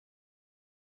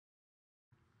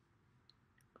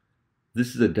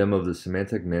This is a demo of the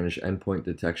Symantec Managed Endpoint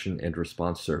Detection and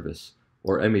Response Service,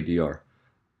 or MEDR.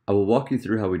 I will walk you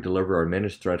through how we deliver our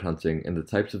managed threat hunting and the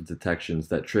types of detections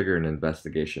that trigger an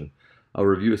investigation. I'll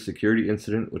review a security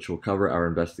incident, which will cover our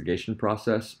investigation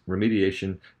process,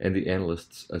 remediation, and the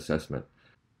analyst's assessment.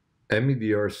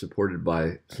 MEDR is supported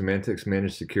by Symantec's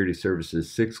Managed Security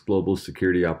Services' 6 global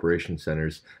security operations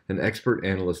centers and expert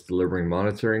analysts delivering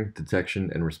monitoring, detection,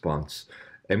 and response.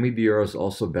 MEDR is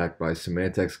also backed by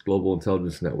Symantec's Global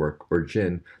Intelligence Network, or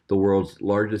GIN, the world's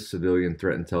largest civilian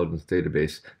threat intelligence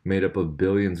database made up of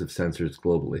billions of sensors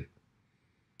globally.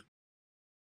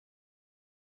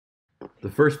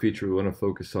 The first feature we want to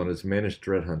focus on is Managed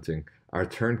Threat Hunting, our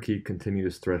turnkey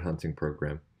continuous threat hunting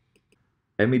program.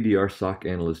 MEDR SOC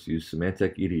analysts use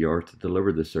Symantec EDR to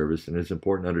deliver this service, and it is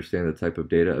important to understand the type of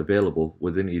data available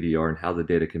within EDR and how the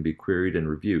data can be queried and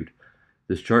reviewed.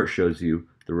 This chart shows you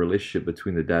the relationship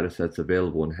between the data sets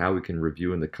available and how we can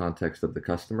review in the context of the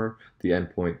customer, the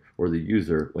endpoint, or the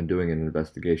user when doing an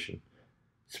investigation.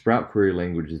 Sprout query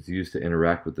language is used to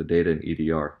interact with the data in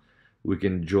EDR. We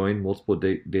can join multiple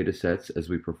data sets as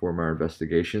we perform our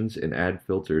investigations and add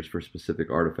filters for specific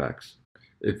artifacts.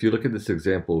 If you look at this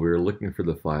example, we are looking for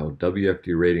the file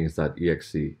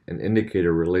wfdratings.exe, an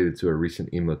indicator related to a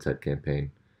recent Emotet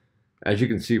campaign. As you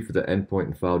can see for the endpoint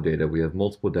and file data, we have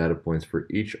multiple data points for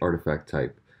each artifact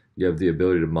type. You have the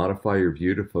ability to modify your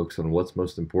view to focus on what's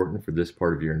most important for this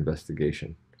part of your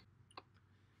investigation.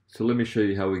 So let me show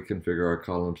you how we configure our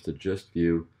columns to just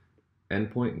view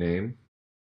endpoint name,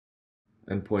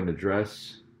 endpoint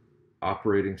address,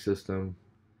 operating system.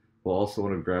 We'll also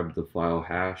want to grab the file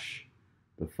hash,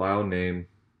 the file name,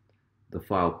 the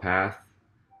file path,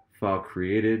 file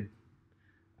created,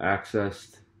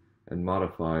 accessed, and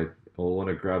modified. We'll want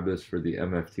to grab this for the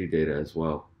MFT data as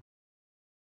well.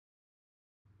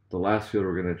 The last field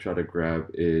we're going to try to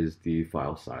grab is the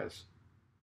file size.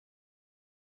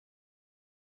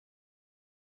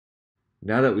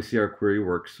 Now that we see our query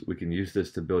works, we can use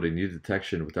this to build a new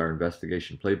detection with our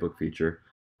investigation playbook feature.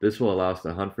 This will allow us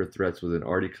to hunt for threats within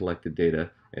already collected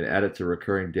data and add it to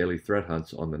recurring daily threat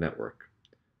hunts on the network.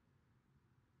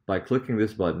 By clicking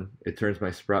this button, it turns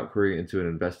my Sprout query into an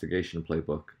investigation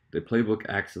playbook. The playbook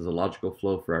acts as a logical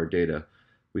flow for our data.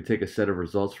 We take a set of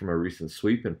results from our recent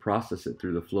sweep and process it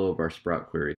through the flow of our Sprout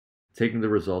query, taking the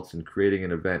results and creating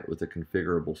an event with a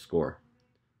configurable score.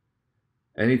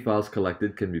 Any files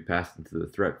collected can be passed into the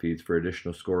threat feeds for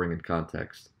additional scoring and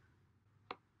context.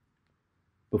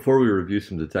 Before we review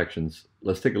some detections,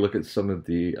 let's take a look at some of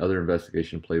the other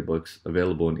investigation playbooks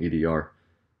available in EDR.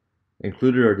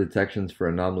 Included are detections for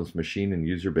anomalous machine and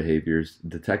user behaviors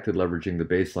detected leveraging the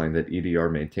baseline that EDR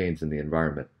maintains in the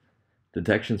environment.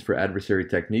 Detections for adversary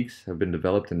techniques have been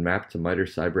developed and mapped to MITRE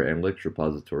Cyber Analytics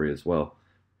repository as well.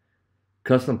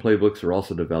 Custom playbooks are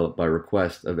also developed by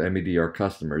request of MEDR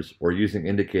customers or using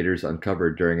indicators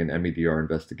uncovered during an MEDR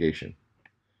investigation.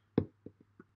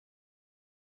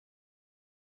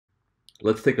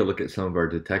 Let's take a look at some of our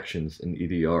detections in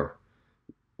EDR.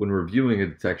 When reviewing a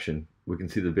detection, we can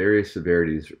see the various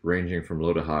severities ranging from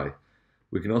low to high.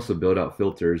 We can also build out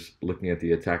filters looking at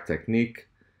the attack technique,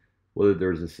 whether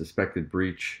there's a suspected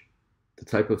breach, the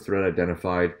type of threat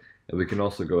identified, and we can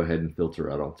also go ahead and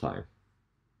filter out on time.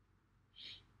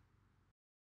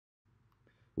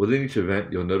 Within each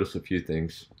event, you'll notice a few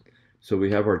things. So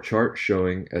we have our chart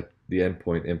showing at the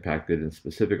endpoint impacted and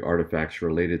specific artifacts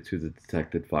related to the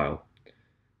detected file.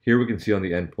 Here we can see on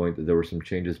the endpoint that there were some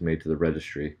changes made to the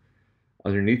registry.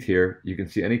 Underneath here, you can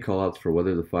see any callouts for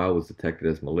whether the file was detected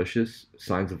as malicious,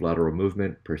 signs of lateral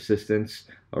movement, persistence,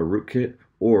 a rootkit,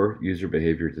 or user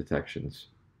behavior detections.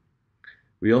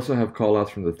 We also have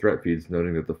callouts from the threat feeds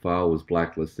noting that the file was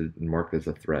blacklisted and marked as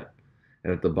a threat.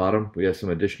 And at the bottom, we have some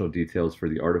additional details for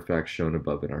the artifacts shown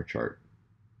above in our chart.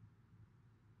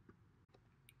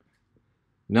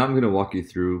 Now I'm going to walk you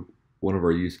through one of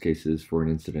our use cases for an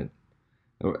incident.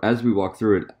 As we walk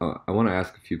through it, I want to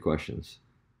ask a few questions.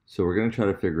 So we're going to try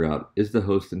to figure out, is the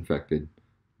host infected?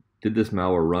 Did this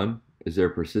malware run? Is there a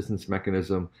persistence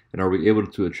mechanism? And are we able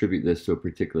to attribute this to a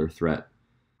particular threat?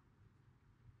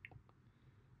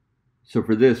 So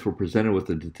for this, we're presented with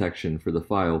a detection for the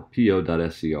file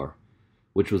po.scr,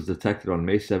 which was detected on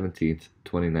May 17,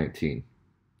 2019.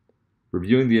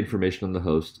 Reviewing the information on the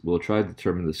host, we'll try to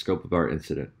determine the scope of our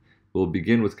incident. We'll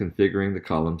begin with configuring the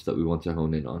columns that we want to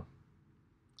hone in on.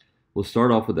 We'll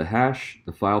start off with the hash,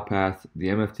 the file path, the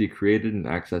MFT created and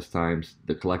access times,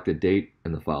 the collected date,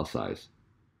 and the file size.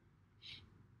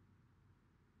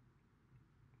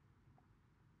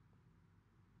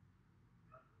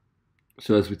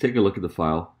 So as we take a look at the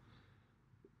file,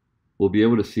 we'll be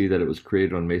able to see that it was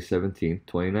created on May 17,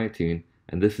 2019,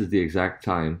 and this is the exact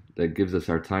time that gives us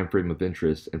our time frame of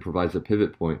interest and provides a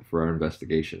pivot point for our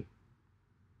investigation.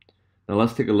 Now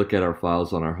let's take a look at our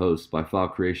files on our host by file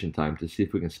creation time to see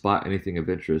if we can spot anything of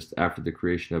interest after the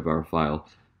creation of our file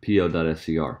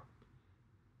po.scr.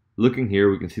 Looking here,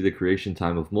 we can see the creation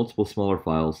time of multiple smaller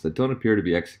files that don't appear to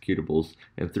be executables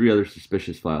and 3 other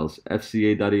suspicious files,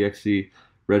 fca.exe,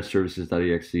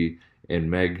 redservices.exe, and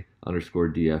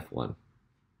meg_df1.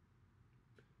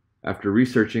 After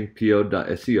researching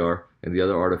po.scr and the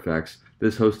other artifacts,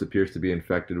 this host appears to be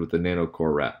infected with the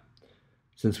nanocore rat.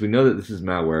 Since we know that this is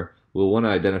malware, we'll want to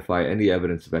identify any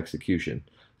evidence of execution,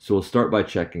 so we'll start by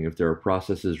checking if there are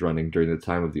processes running during the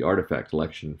time of the artifact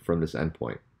collection from this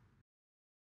endpoint.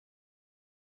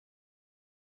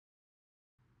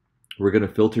 We're going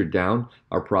to filter down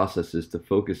our processes to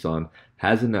focus on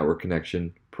has a network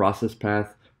connection, process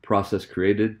path, process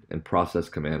created, and process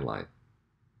command line.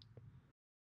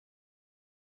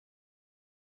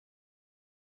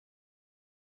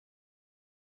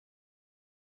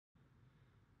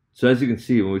 So as you can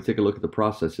see, when we take a look at the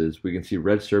processes, we can see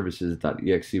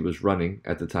redservices.exe was running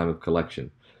at the time of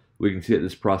collection. We can see that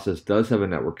this process does have a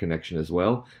network connection as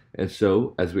well, and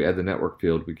so as we add the network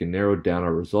field, we can narrow down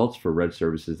our results for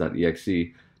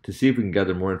redservices.exe to see if we can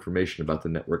gather more information about the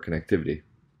network connectivity.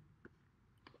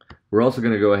 We're also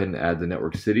going to go ahead and add the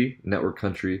network city, network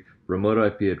country, remote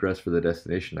IP address for the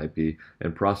destination IP,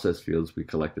 and process fields we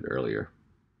collected earlier.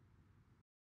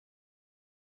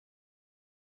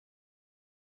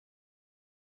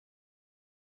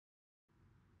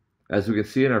 As we can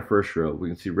see in our first row, we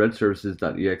can see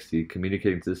redservices.exe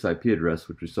communicating to this IP address,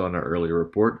 which we saw in our earlier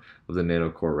report of the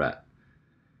nanocore rat.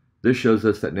 This shows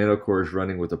us that nanocore is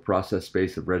running with a process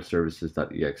space of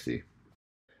redservices.exe.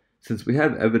 Since we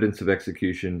have evidence of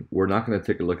execution, we're not going to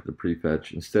take a look at the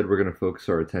prefetch. Instead, we're going to focus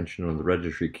our attention on the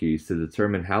registry keys to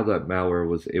determine how that malware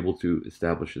was able to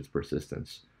establish its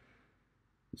persistence.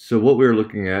 So what we're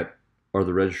looking at are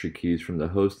the registry keys from the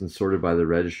host and sorted by the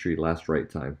registry last write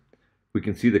time. We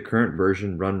can see the current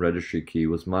version run registry key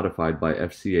was modified by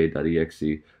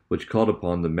fca.exe, which called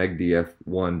upon the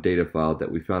megdf1 data file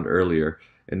that we found earlier,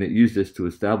 and it used this to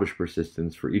establish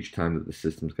persistence for each time that the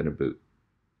system is going to boot.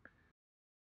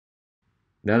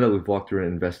 Now that we've walked through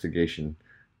an investigation,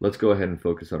 let's go ahead and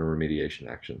focus on our remediation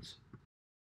actions.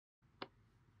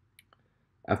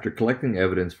 After collecting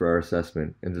evidence for our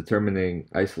assessment and determining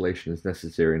isolation is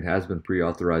necessary and has been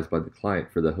pre-authorized by the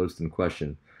client for the host in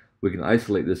question, we can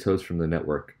isolate this host from the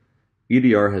network.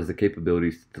 EDR has the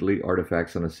capabilities to delete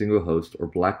artifacts on a single host or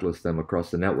blacklist them across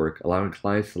the network, allowing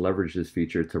clients to leverage this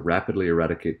feature to rapidly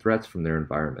eradicate threats from their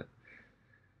environment.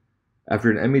 After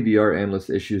an MEDR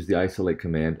analyst issues the isolate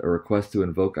command, a request to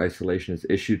invoke isolation is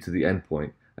issued to the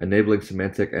endpoint, enabling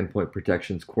Symantec Endpoint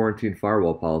Protection's quarantine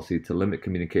firewall policy to limit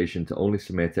communication to only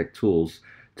Symantec tools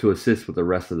to assist with the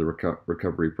rest of the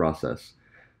recovery process.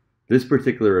 This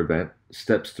particular event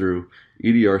steps through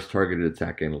EDR's targeted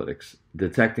attack analytics,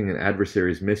 detecting an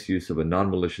adversary's misuse of a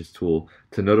non-malicious tool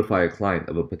to notify a client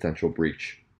of a potential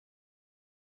breach.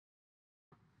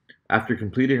 After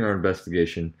completing our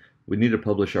investigation, we need to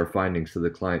publish our findings to the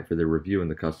client for their review in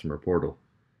the customer portal.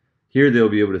 Here they'll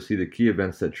be able to see the key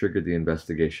events that triggered the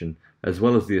investigation, as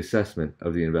well as the assessment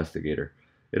of the investigator.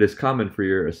 It is common for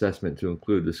your assessment to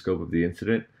include the scope of the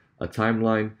incident, a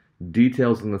timeline,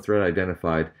 details on the threat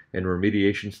identified, and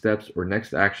remediation steps or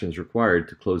next actions required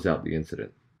to close out the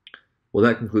incident. Well,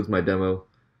 that concludes my demo.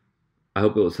 I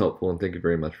hope it was helpful, and thank you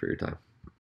very much for your time.